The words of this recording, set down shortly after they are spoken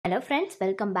Hello friends,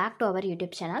 welcome back to our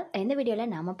YouTube channel. இந்த வீடியோல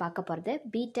நாம பார்க்க போறது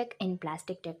BTECH in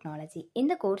Plastic Technology.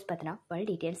 இந்த கோர்ஸ் பத்தின full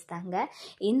details தாங்க.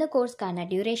 இந்த கோர்ஸ்க்கான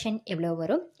டியூரேஷன் எவ்வளவு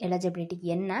வரும், எலிஜிபிலிட்டி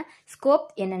என்ன, ஸ்கோப்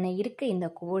என்னென்ன இருக்கு இந்த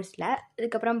கோர்ஸ்ல,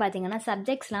 அதுக்கு அப்புறம் பாத்தீங்கன்னா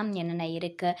சப்ஜெக்ட்ஸ்லாம் என்னென்ன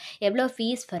இருக்கு, எவ்வளவு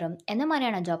ஃபீஸ் வரும், எந்த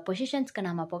மாதிரியான ஜாப் பொசிஷன்ஸ்க்கு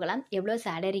நாம போகலாம், எவ்வளவு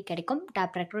salary கிடைக்கும்,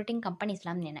 டாப் ரெக்ரூட்டிங்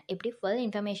கம்பெனிஸ்லாம் என்ன, இப்படி full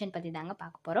இன்ஃபர்மேஷன் பத்தி தாங்க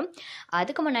பார்க்க போறோம்.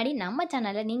 அதுக்கு முன்னாடி நம்ம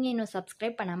சேனலை நீங்க இன்னும்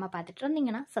சப்ஸ்கிரைப் பண்ணாம பார்த்துட்டு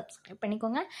இருந்தீங்கன்னா சப்ஸ்கிரைப்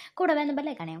பண்ணிக்கோங்க. கூடவே அந்த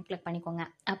பெல் ஐகானை கிளிக் பண்ணிக்கோங்க.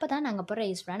 அப்பதான் நாங்க போற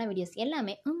யூஸ்ஃபுல்லான வீடியோஸ்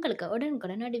எல்லாமே உங்களுக்கு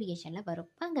உடனுக்குடன் நோட்டிஃபிகேஷன்ல வரும்.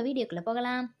 வாங்க வீடியோக்குள்ள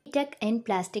போகலாம். BTECH in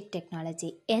Plastic Technology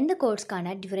இந்த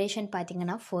கோர்ஸ்க்கான டியூரேஷன்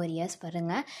பாத்தீங்கன்னா 4 இயர்ஸ்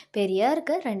வருங்க. பெர்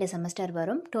இயருக்கு 2 செமஸ்டர்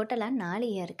வரும். டோட்டலா 4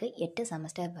 இயருக்கு 8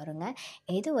 செமஸ்டர் வருங்க.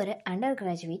 இது ஒரு அண்டர்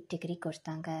கிராஜுவேட் டிகிரி கோர்ஸ்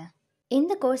தாங்க.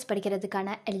 இந்த கோர்ஸ்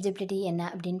படிக்கிறதுக்கான எலிஜிபிலிட்டி என்ன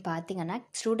அப்படின்னு பார்த்தீங்கன்னா,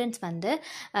 ஸ்டூடெண்ட்ஸ் வந்து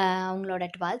அவங்களோட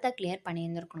 12th கிளியர்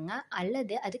பண்ணியிருந்துருக்கணுங்க,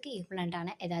 அல்லது அதுக்கு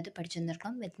ஈக்குவலண்ட்டான ஏதாவது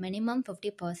படிச்சிருந்துருக்கணும். With minimum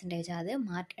 50%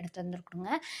 mark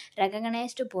எடுத்துருந்துருக்கணுங்க.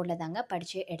 ரெகக்னைஸ்டு போர்டில் தாங்க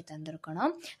படித்து எடுத்து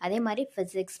வந்திருக்கணும். அதே மாதிரி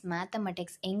ஃபிசிக்ஸ்,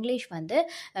 மேத்தமெட்டிக்ஸ், இங்கிலீஷ் வந்து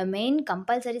மெயின்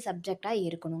கம்பல்சரி சப்ஜெக்டாக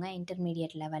இருக்கணுங்க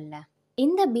இன்டர்மீடியட் லெவலில்.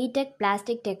 இந்த BTECH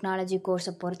பிளாஸ்டிக் டெக்னாலஜி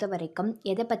கோர்ஸை பொறுத்த வரைக்கும்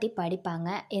எதை பற்றி படிப்பாங்க,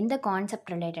 எந்த கான்செப்ட்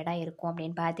ரிலேட்டடாக இருக்கும்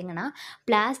அப்படின்னு பார்த்தீங்கன்னா,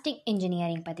 பிளாஸ்டிக்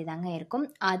இன்ஜினியரிங் பற்றி தாங்க இருக்கும்.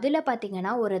 அதில்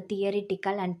பார்த்தீங்கன்னா ஒரு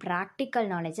தியரிட்டிக்கல் அண்ட் ப்ராக்டிக்கல்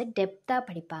நாலேஜை டெப்த்தாக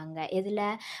படிப்பாங்க. இதில்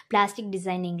பிளாஸ்டிக்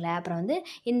டிசைனிங்கில், அப்புறம் வந்து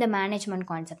இந்த மேனேஜ்மெண்ட்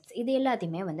கான்செப்ட்ஸ் இது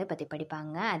எல்லாத்தையுமே வந்து பற்றி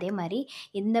படிப்பாங்க. அதே மாதிரி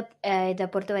இதை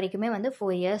பொறுத்த வரைக்குமே வந்து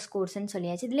 4 இயர்ஸ் கோர்ஸ்ன்னு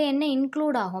சொல்லியாச்சு. இதில் என்ன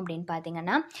இன்க்ளூட் ஆகும் அப்படின்னு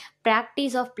பார்த்தீங்கன்னா,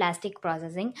 ப்ராக்டிஸ் ஆஃப் பிளாஸ்டிக்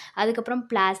ப்ராசஸிங், அதுக்கப்புறம்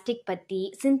பிளாஸ்டிக் பற்றி,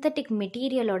 சிந்தட்டிக்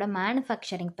மெட்டீரியலோட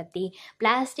மேனுஃபேக்சரிங் பற்றி,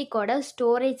 பிளாஸ்டிக்கோட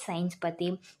ஸ்டோரேஜ் சயின்ஸ் பற்றி,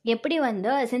 எப்படி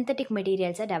வந்து சிந்தட்டிக்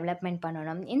மெட்டீரியல்ஸை டெவலப்மெண்ட்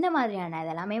பண்ணணும், இந்த மாதிரியான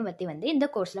இதெல்லாமே பற்றி வந்து இந்த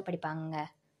கோர்ஸில் படிப்பாங்க.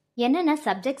 என்னென்ன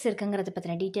சப்ஜெக்ட்ஸ் இருக்குங்கிறத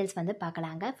பற்றின டீட்டெயில்ஸ் வந்து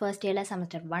பார்க்கலாங்க. ஃபர்ஸ்ட் இயரில்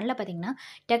செமஸ்டர் 1ல் பார்த்தீங்கன்னா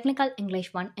technical English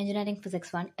 1, engineering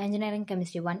physics 1, engineering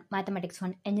chemistry 1, mathematics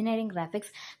 1, engineering graphics,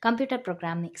 computer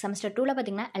programming. Semester 2ல்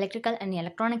பார்த்தீங்கன்னா electrical and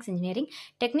electronics engineering,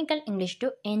 technical English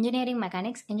 2, engineering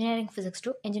mechanics, engineering physics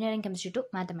 2, engineering chemistry 2,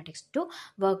 mathematics 2,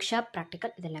 work shop,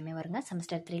 practical இது எல்லாமே வருங்க.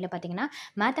 செமஸ்டர் 3ல் பார்த்தீங்கன்னா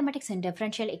mathematics and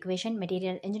differential equation,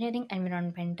 material engineering,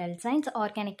 environmental science,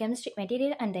 organic chemistry,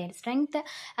 material and there strength.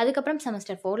 அதுக்கப்புறம்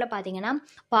semester 4ல் பார்த்தீங்கன்னா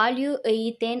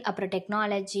ethane, அப்புறம்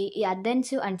technology,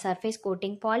 அதென்சிவ் and surface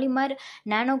coating, polymer,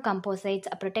 நானோ கம்போசைட்ஸ்,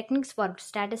 அப்புறம் techniques for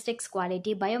statistics,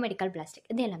 quality, biomedical plastic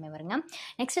இது எல்லாமே வருங்க.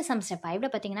 நெக்ஸ்ட் செமஸ்டர்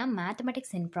 5ல் பார்த்தீங்கன்னா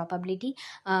mathematics in probability,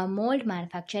 mould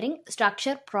manufacturing,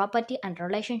 structure, property and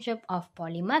relationship of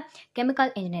polymer,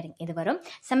 chemical engineering இது வரும்.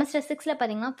 செமஸ்டர் 6ல்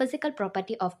பார்த்தீங்கன்னா physical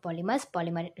property of polymers,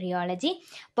 polymer ரியாலஜி,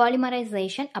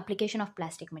 polymerisation, application of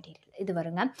plastic material இது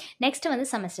வருங்க. Next வந்து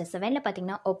செமஸ்டர் 7ல்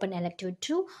பார்த்தீங்கன்னா open elective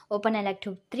 2, open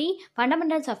elective 3,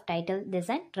 fundamentals of title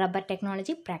design, rubber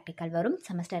technology, practical வரும்.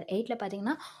 Semester 8ல்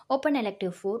பார்த்தீங்கன்னா open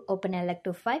elective 4, open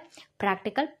elective 5,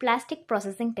 practical, plastic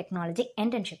processing technology,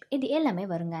 internship இது எல்லாமே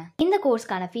வருங்க. இந்த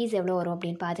கோர்ஸ்க்கான ஃபீஸ் எவ்வளோ வரும்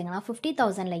அப்படின்னு பார்த்தீங்கன்னா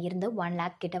 50,000ல இருந்து 1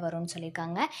 lakh கிட்ட வரும்னு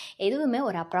சொல்லியிருக்காங்க. எதுவுமே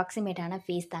ஒரு அப்ராக்சிமேட்டான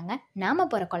ஃபீஸ் தாங்க. நாம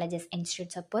போகிற காலேஜஸ்,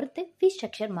 இன்ஸ்டியூட்ஸை பொறுத்து ஃபீஸ்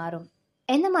ஸ்ட்ரக்சர் மாறும்.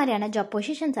 எந்த மாதிரியான ஜாப்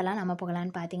பொசிஷன்ஸ் எல்லாம் நம்ம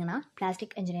போகலான்னு பார்த்தீங்கன்னா,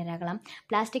 பிளாஸ்டிக் இன்ஜினியர் ஆகலாம்,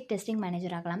 பிளாஸ்டிக் டெஸ்டிங்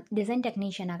மேனேஜர் ஆகலாம், டிசைன்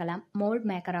டெக்னீஷியன் ஆகலாம், மோல்ட்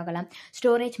மேக்கர் ஆகலாம்,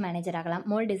 ஸ்டோரேஜ் மேனேஜர் ஆகலாம்,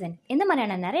 மோல்ட் டிசைன் இந்த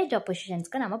மாதிரியான நிறைய ஜாப்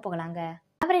பொசிஷன்ஸ்க்கு நம்ம போகலாங்க.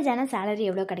 ஆவரேஜான சேலரி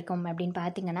எவ்வளோ கிடைக்கும் அப்படின்னு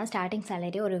பார்த்தீங்கன்னா, ஸ்டார்டிங்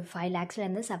சேலரி ஒரு 5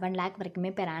 lakhsலேருந்து 7 lakh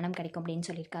வரைக்குமே பெர் ஆனம் கிடைக்கும் அப்படின்னு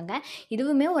சொல்லியிருக்காங்க.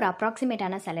 இதுவுமே ஒரு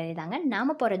அப்ராக்சிமேட்டான சேலரி தாங்க.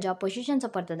 நாம போகிற ஜாப்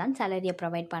பொசிஷன்ஸை பொறுத்து தான் சேலரியை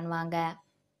ப்ரொவைட் பண்ணுவாங்க.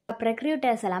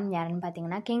 ரெக்ரூட்டர்ஸ் எல்லாம் யாருன்னு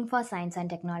பார்த்தீங்கன்னா, king for science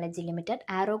and technology limited,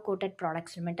 arrow coated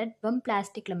products limited, Vim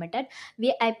plastic limited,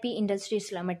 VIP industries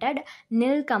limited,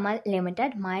 நில் Kamal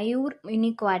limited, Mayur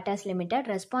யூனிக்வாட்டர்ஸ்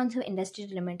limited, responsive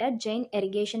industries limited, Jain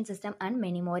irrigation system and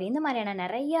many more இந்த மாதிரியான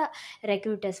நிறைய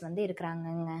ரெக்ரூட்டர்ஸ் வந்து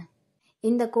இருக்கிறாங்கங்க.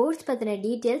 இந்த கோர்ஸ் பற்றின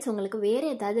டீட்டெயில்ஸ் உங்களுக்கு வேறு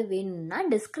ஏதாவது வேணும்னா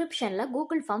டிஸ்கிரிப்ஷனில்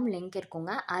கூகுள் ஃபார்ம் லிங்க்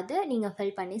இருக்குங்க. அதை நீங்கள்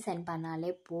ஃபில் பண்ணி சென்ட்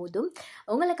பண்ணாலே போதும்.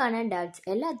 உங்களுக்கான டவுட்ஸ்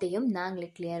எல்லாத்தையும் நாங்களே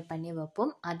கிளியர் பண்ணி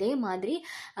வைப்போம். அதே மாதிரி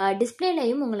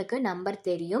டிஸ்பிளேலையும் உங்களுக்கு நம்பர்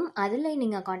தெரியும், அதில்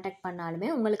நீங்கள் காண்டாக்ட் பண்ணாலுமே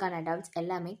உங்களுக்கான டவுட்ஸ்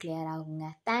எல்லாமே கிளியர் ஆகுங்க.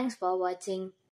 தேங்க்ஸ் ஃபார் வாட்சிங்.